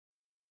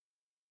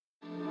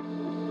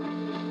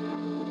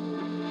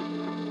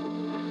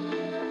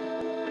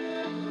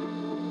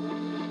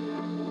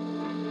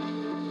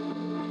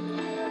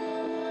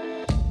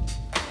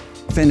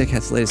Fender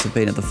Catholitis have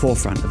been at the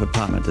forefront of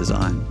apartment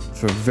design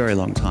for a very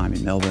long time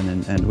in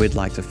Melbourne, and we'd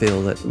like to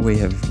feel that we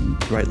have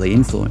greatly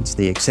influenced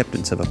the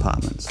acceptance of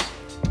apartments.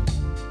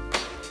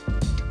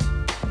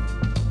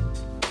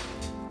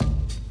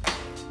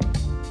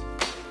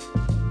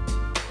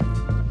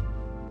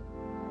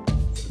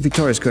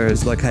 Victoria Square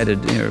is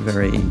located near a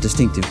very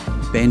distinctive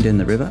bend in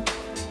the river.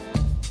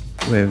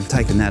 We've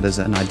taken that as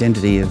an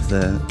identity of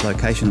the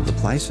location of the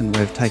place, and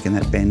we've taken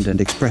that bend and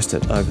expressed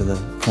it over the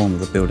form of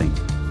the building.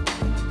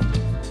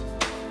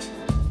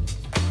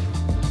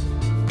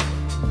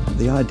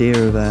 The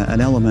idea of an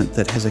element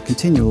that has a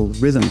continual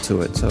rhythm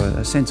to it, so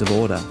a sense of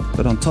order,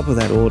 but on top of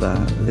that order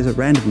there's a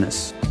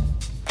randomness.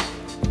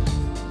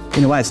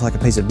 In a way it's like a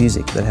piece of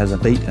music that has a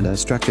beat and a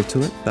structure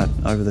to it, but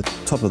over the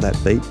top of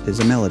that beat is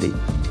a melody.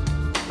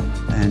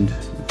 And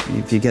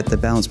if you get the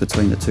balance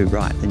between the two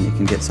right, then you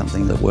can get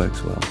something that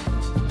works well.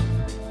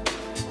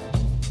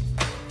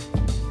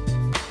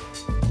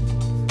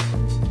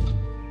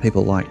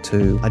 People like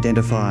to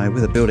identify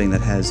with a building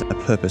that has a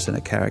purpose and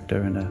a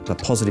character and a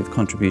positive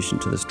contribution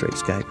to the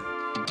streetscape.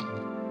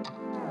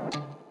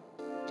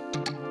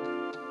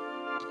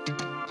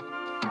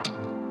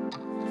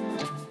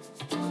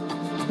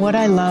 What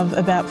I love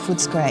about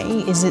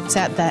Footscray is it's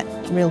at that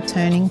real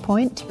turning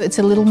point. It's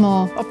a little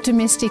more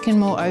optimistic and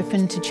more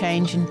open to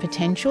change and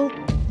potential.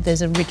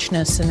 There's a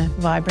richness and a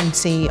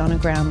vibrancy on a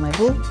ground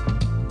level.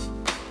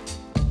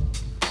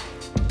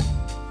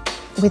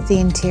 With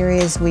the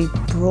interiors, we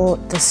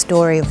brought the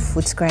story of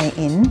Footscray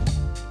in.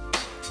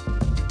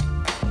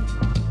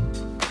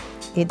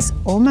 It's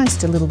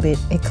almost a little bit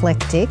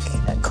eclectic,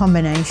 a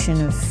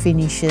combination of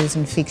finishes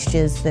and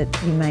fixtures that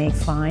you may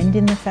find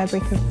in the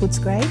fabric of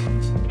Footscray.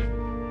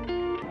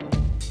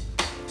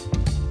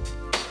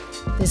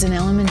 There's an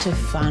element of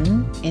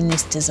fun in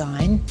this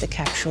design, the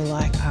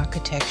capsule-like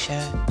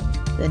architecture,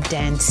 the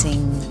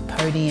dancing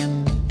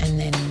podium, and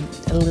then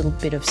a little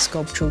bit of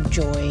sculptural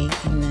joy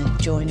in the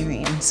joinery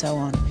and so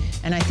on.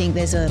 And I think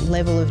there's a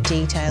level of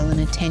detail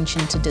and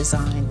attention to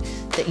design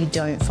that you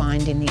don't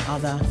find in the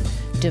other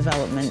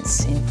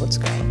developments in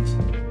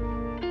Footscray.